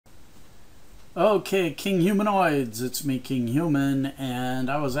Okay, Kinghumanoids, it's me, Kinghuman, and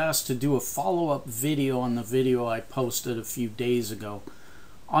I was asked to do a follow-up video on the video I posted a few days ago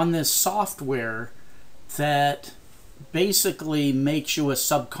on this software that basically makes you a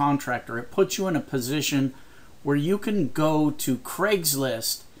subcontractor. It puts you in a position where you can go to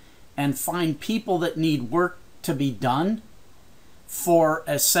Craigslist and find people that need work to be done for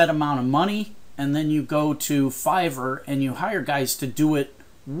a set amount of money, and then you go to Fiverr and you hire guys to do it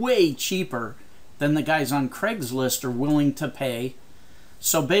way cheaper than the guys on Craigslist are willing to pay.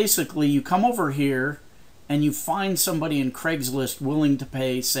 So basically you come over here and you find somebody in Craigslist willing to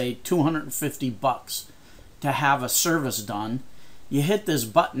pay, say, 250 bucks to have a service done. You hit this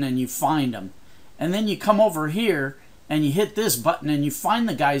button and you find them. And then you come over here and you hit this button and you find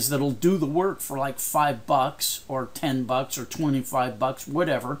the guys that'll do the work for like 5 bucks or 10 bucks or 25 bucks,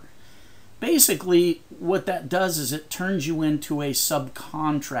 whatever. Basically, what that does is it turns you into a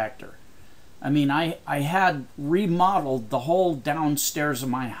subcontractor. I mean, I had remodeled the whole downstairs of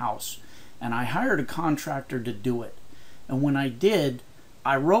my house, and I hired a contractor to do it. And when I did,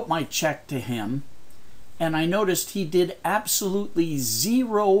 I wrote my check to him, and I noticed he did absolutely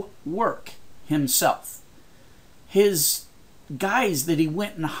zero work himself. His guys that he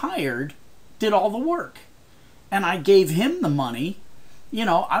went and hired did all the work. And I gave him the money. You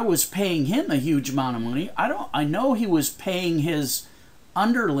know, I was paying him a huge amount of money. I know he was paying his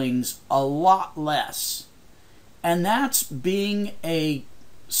underlings a lot less. And that's being a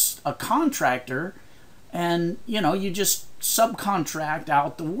contractor, and you know, you just subcontract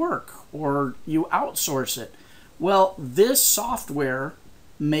out the work or you outsource it. Well, this software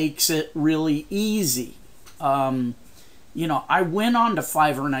makes it really easy. You know, I went on to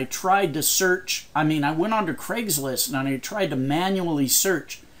Fiverr and I tried to search. I went on to Craigslist and I tried to manually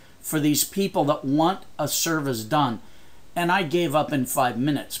search for these people that want a service done. And I gave up in 5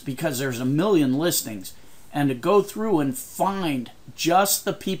 minutes because there's a million listings. And to go through and find just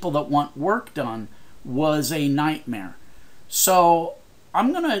the people that want work done was a nightmare. So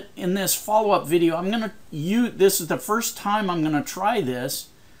I'm going to, in this follow-up video, this is the first time I'm going to try this.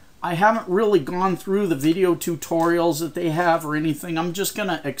 I haven't really gone through the video tutorials that they have or anything. I'm just going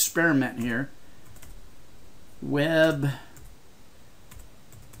to experiment here. Web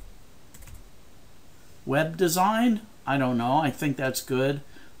design? I don't know. I think that's good.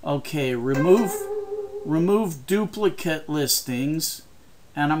 Okay, remove duplicate listings,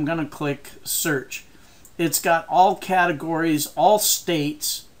 and I'm going to click search. It's got all categories, all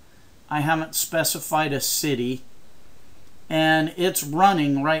states. I haven't specified a city. And it's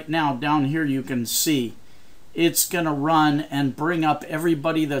running right now. Down here you can see it's going to run and bring up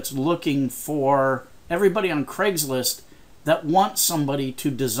everybody that's looking for, everybody on Craigslist that wants somebody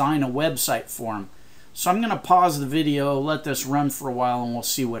to design a website for them. So I'm going to pause the video, let this run for a while, and we'll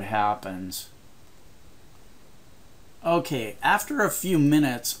see what happens. Okay, after a few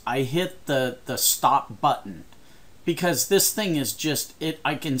minutes, I hit the stop button because this thing is just,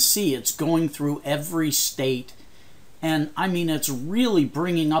 I can see it's going through every state. And I mean, it's really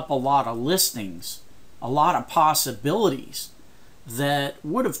bringing up a lot of listings, a lot of possibilities that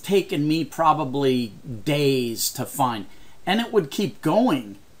would have taken me probably days to find. And it would keep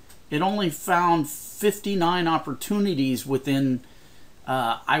going. It only found 59 opportunities within,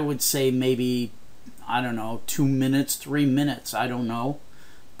 I would say maybe, I don't know, 2 minutes, 3 minutes, I don't know.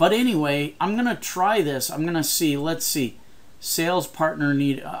 But anyway, I'm going to try this. I'm going to see, let's see. Sales partner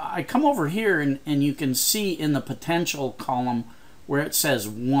need, I come over here and you can see in the potential column where it says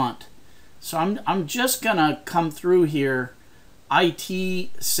want. So I'm just going to come through here. IT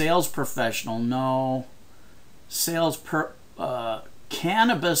sales professional, no.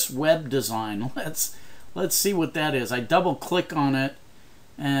 Cannabis web design. Let's see what that is. I double click on it,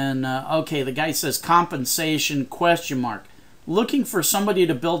 and okay, the guy says compensation ? Looking for somebody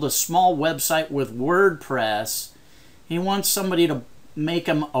to build a small website with WordPress. He wants somebody to make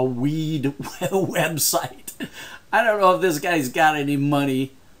him a weed website. I don't know if this guy's got any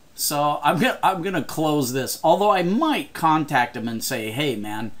money, so I'm gonna close this. Although I might contact him and say, hey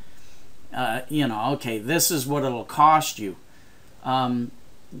man, you know, okay, this is what it'll cost you.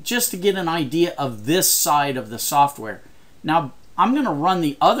 Just to get an idea of this side of the software. Now, I'm going to run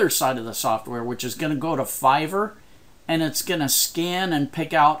the other side of the software, which is going to go to Fiverr, and it's going to scan and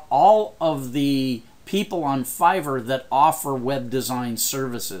pick out all of the people on Fiverr that offer web design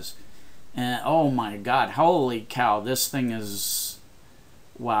services. And oh my God, holy cow, this thing is,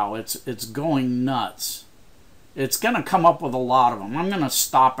 wow, it's going nuts. It's going to come up with a lot of them. I'm going to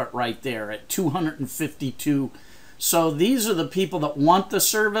stop it right there at 252. So these are the people that want the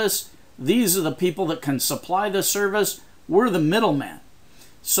service. These are the people that can supply the service. We're the middleman.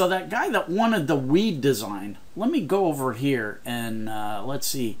 So that guy that wanted the weed design, let me go over here and let's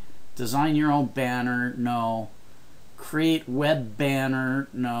see. Design your own banner, no. Create web banner,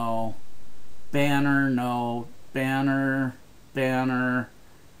 no. Banner, no. Banner, banner.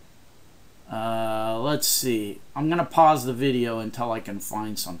 Let's see. I'm going to pause the video until I can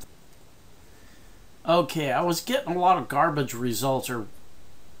find something. Okay, I was getting a lot of garbage results or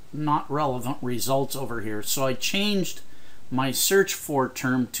not relevant results over here. So I changed my search for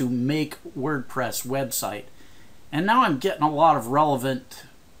term to make WordPress website. And now I'm getting a lot of relevant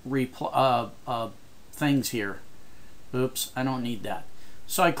things here. Oops, I don't need that.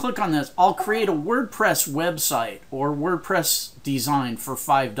 So I click on this. I'll create a WordPress website or WordPress design for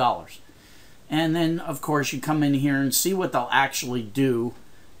 $5. And then, of course, you come in here and see what they'll actually do.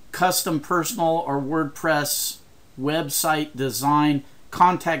 Custom personal or WordPress website design.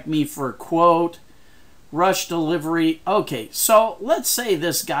 Contact me for a quote. Rush delivery. Okay, so let's say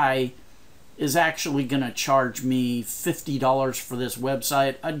this guy is actually going to charge me $50 for this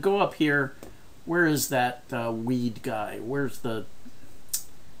website. I'd go up here. Where is that weed guy? Where's the...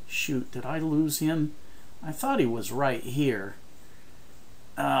 Shoot, did I lose him? I thought he was right here.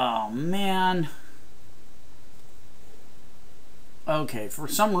 Oh, man. Okay, for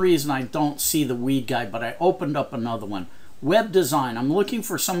some reason I don't see the weed guy, but I opened up another one. Web design. I'm looking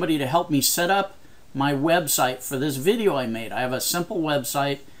for somebody to help me set up my website for this video I made. I have a simple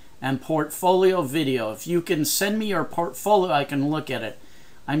website and portfolio video. If you can send me your portfolio, I can look at it.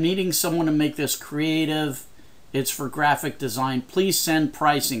 I'm needing someone to make this creative. It's for graphic design. Please send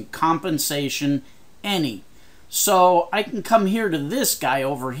pricing, compensation, any. So I can come here to this guy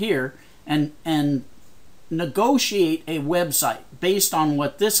over here and negotiate a website based on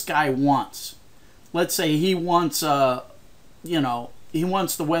what this guy wants. Let's say he wants he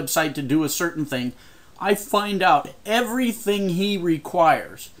wants the website to do a certain thing. I find out everything he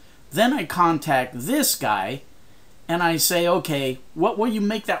requires. Then I contact this guy and I say, okay, what will you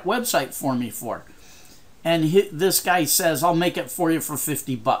make that website for me for? And this guy says, I'll make it for you for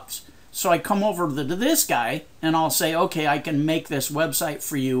 $50. So I come over to this guy and I'll say, okay, I can make this website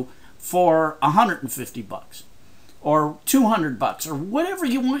for you for $150 or $200 or whatever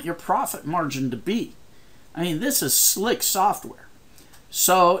you want your profit margin to be. I mean, this is slick software.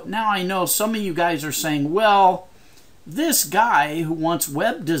 So now I know some of you guys are saying, well, this guy who wants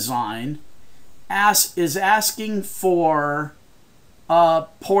web design is asking for a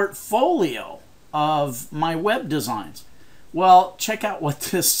portfolio of my web designs. Well, check out what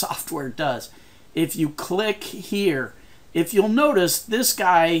this software does. If you click here, if you'll notice, this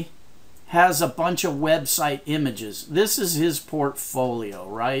guy has a bunch of website images. This is his portfolio,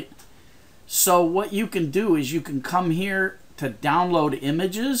 right? So what you can do is you can come here to download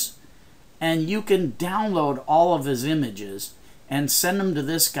images, and you can download all of his images and send them to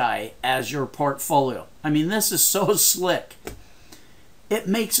this guy as your portfolio. I mean, this is so slick. It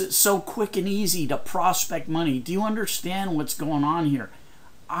makes it so quick and easy to prospect money. Do you understand what's going on here?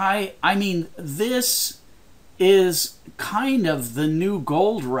 I mean, this is kind of the new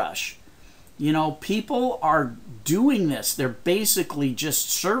gold rush. You know, people are doing this. They're basically just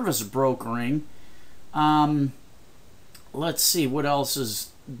service brokering. Let's see what else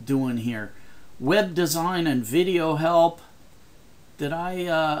is doing here. Web design and video help. Did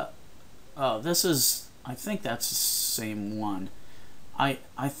I, oh, this is, I think that's the same one. I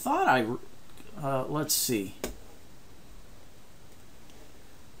thought let's see.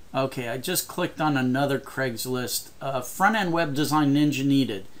 Okay, I just clicked on another Craigslist. Front-end web design ninja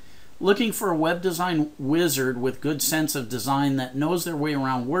needed. Looking for a web design wizard with good sense of design that knows their way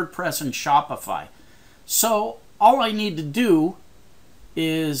around WordPress and Shopify. So all I need to do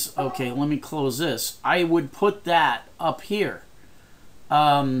is, okay, let me close this. I would put that up here.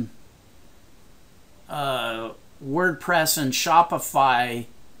 WordPress and Shopify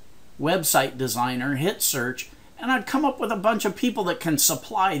website designer, hit search, and I'd come up with a bunch of people that can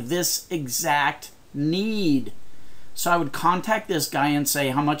supply this exact need. So I would contact this guy and say,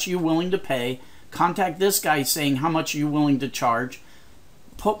 how much are you willing to pay? Contact this guy saying, how much are you willing to charge?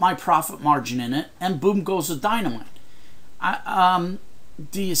 Put my profit margin in it, and boom goes the dynamite.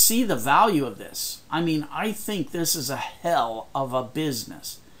 Do you see the value of this? I mean, I think this is a hell of a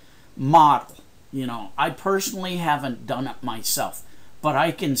business model. You know, I personally haven't done it myself, but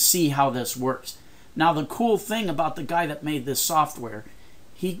I can see how this works. Now, the cool thing about the guy that made this software,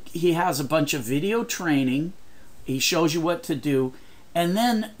 he has a bunch of video training. He shows you what to do. And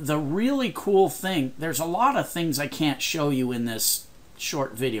then the really cool thing, there's a lot of things I can't show you in this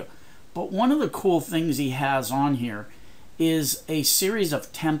short video, but one of the cool things he has on here is a series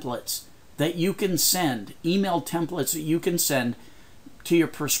of templates that you can send, email templates that you can send, to your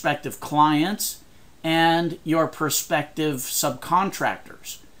prospective clients and your prospective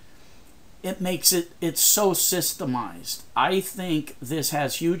subcontractors. It makes it's so systemized. I think this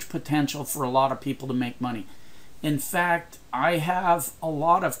has huge potential for a lot of people to make money. In fact, I have a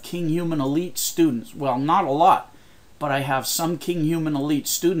lot of Kinghuman Elite students. Well, not a lot, but I have some Kinghuman Elite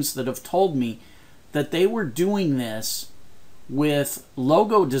students that have told me that they were doing this with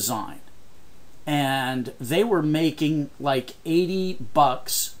logo design, and they were making like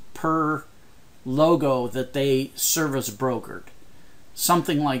 $80 per logo that they service brokered,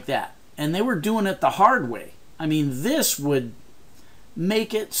 something like that. And they were doing it the hard way. I mean, this would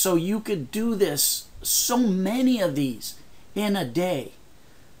make it so you could do this, so many of these in a day.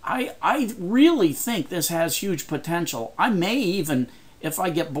 I really think this has huge potential. I may even, if I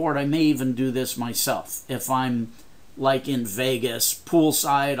get bored, I may even do this myself. If I'm like in Vegas,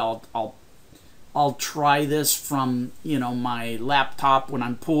 poolside, I'll try this from, you know, my laptop when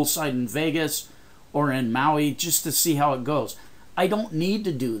I'm poolside in Vegas or in Maui, just to see how it goes. I don't need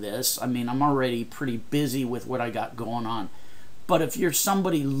to do this. I mean, I'm already pretty busy with what I got going on. But if you're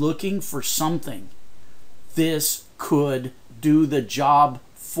somebody looking for something, this could do the job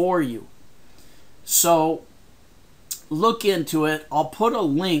for you. So look into it. I'll put a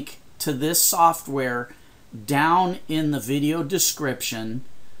link to this software down in the video description.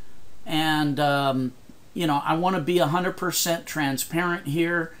 And, you know, I want to be 100% transparent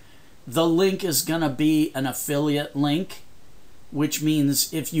here. The link is going to be an affiliate link, which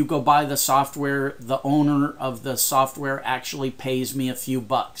means if you go buy the software, the owner of the software actually pays me a few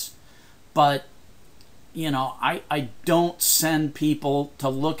bucks. But, you know, I don't send people to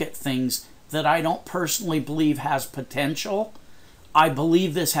look at things that I don't personally believe has potential. I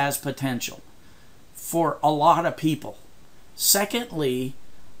believe this has potential for a lot of people. Secondly,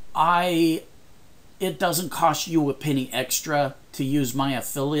 it doesn't cost you a penny extra to use my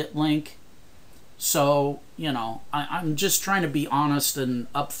affiliate link. So, you know, I'm just trying to be honest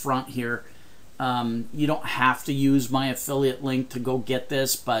and upfront here. You don't have to use my affiliate link to go get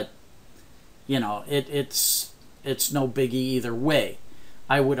this, but, you know, it's no biggie either way.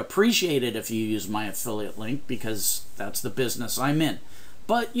 I would appreciate it if you use my affiliate link, because that's the business I'm in.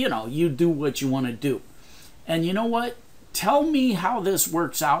 But, you know, you do what you want to do. And you know what? Tell me how this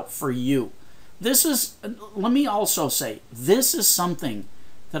works out for you. This is, let me also say, this is something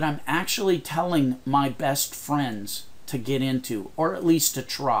that I'm actually telling my best friends to get into, or at least to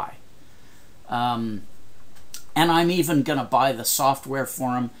try. And I'm even going to buy the software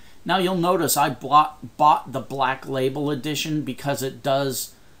for them. Now you'll notice I bought the Black Label edition because it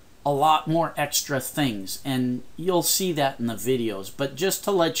does a lot more extra things, and you'll see that in the videos. But just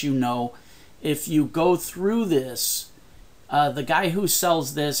to let you know, if you go through this, the guy who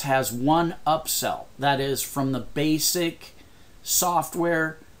sells this has one upsell. That is from the basic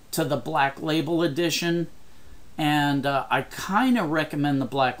software to the Black Label edition. And I kind of recommend the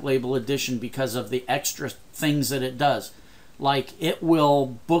Black Label edition because of the extra things that it does. Like, it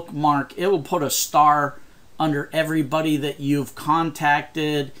will bookmark, it will put a star under everybody that you've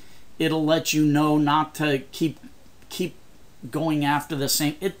contacted. It'll let you know not to keep going after the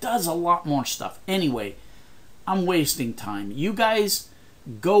same. It does a lot more stuff. Anyway, I'm wasting time. You guys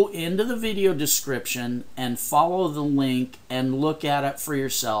go into the video description and follow the link and look at it for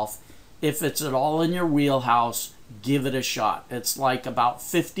yourself. If it's at all in your wheelhouse, give it a shot. It's like about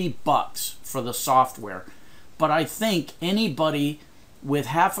 50 bucks for the software. But I think anybody with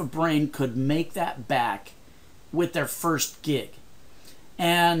half a brain could make that back with their first gig.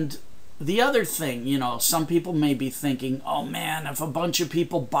 And the other thing, you know, some people may be thinking, oh man, if a bunch of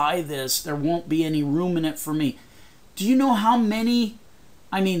people buy this, there won't be any room in it for me. Do you know how many?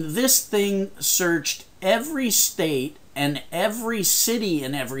 I mean, this thing searched every state and every city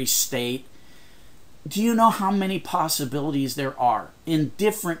in every state. Do you know how many possibilities there are in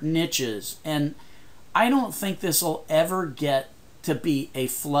different niches? And I don't think this will ever get to be a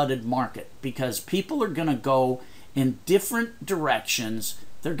flooded market, because people are going to go in different directions.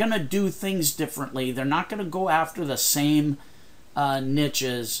 They're going to do things differently. They're not going to go after the same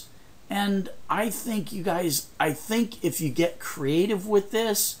niches. And I think, you guys, I think if you get creative with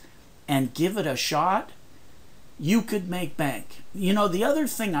this and give it a shot, you could make bank. You know, the other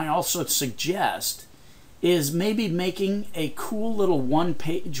thing I also suggest is maybe making a cool little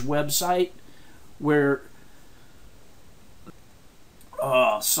one-page website where,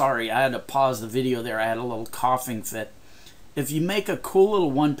 oh, sorry, I had to pause the video there. I had a little coughing fit. If you make a cool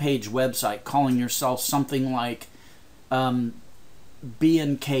little one-page website calling yourself something like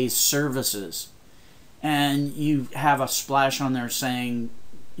B&K Services, and you have a splash on there saying,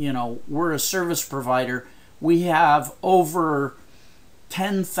 you know, we're a service provider. We have over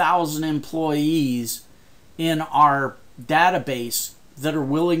 10,000 employees in our database that are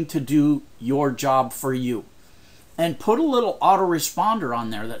willing to do your job for you. And put a little autoresponder on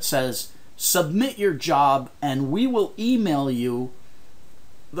there that says, submit your job and we will email you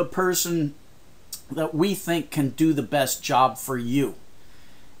the person that we think can do the best job for you.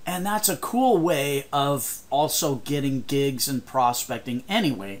 And that's a cool way of also getting gigs and prospecting.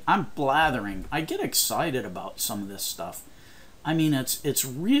 Anyway, I'm blathering. I get excited about some of this stuff. I mean, it's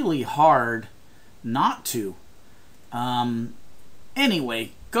really hard not to.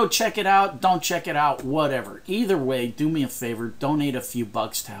 Anyway, go check it out. Don't check it out. Whatever. Either way, do me a favor. Donate a few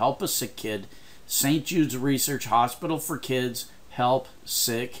bucks to help a sick kid. St. Jude's Research Hospital for Kids help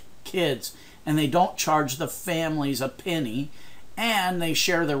sick kids. And they don't charge the families a penny. And they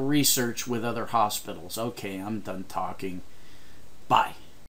share their research with other hospitals. Okay, I'm done talking. Bye.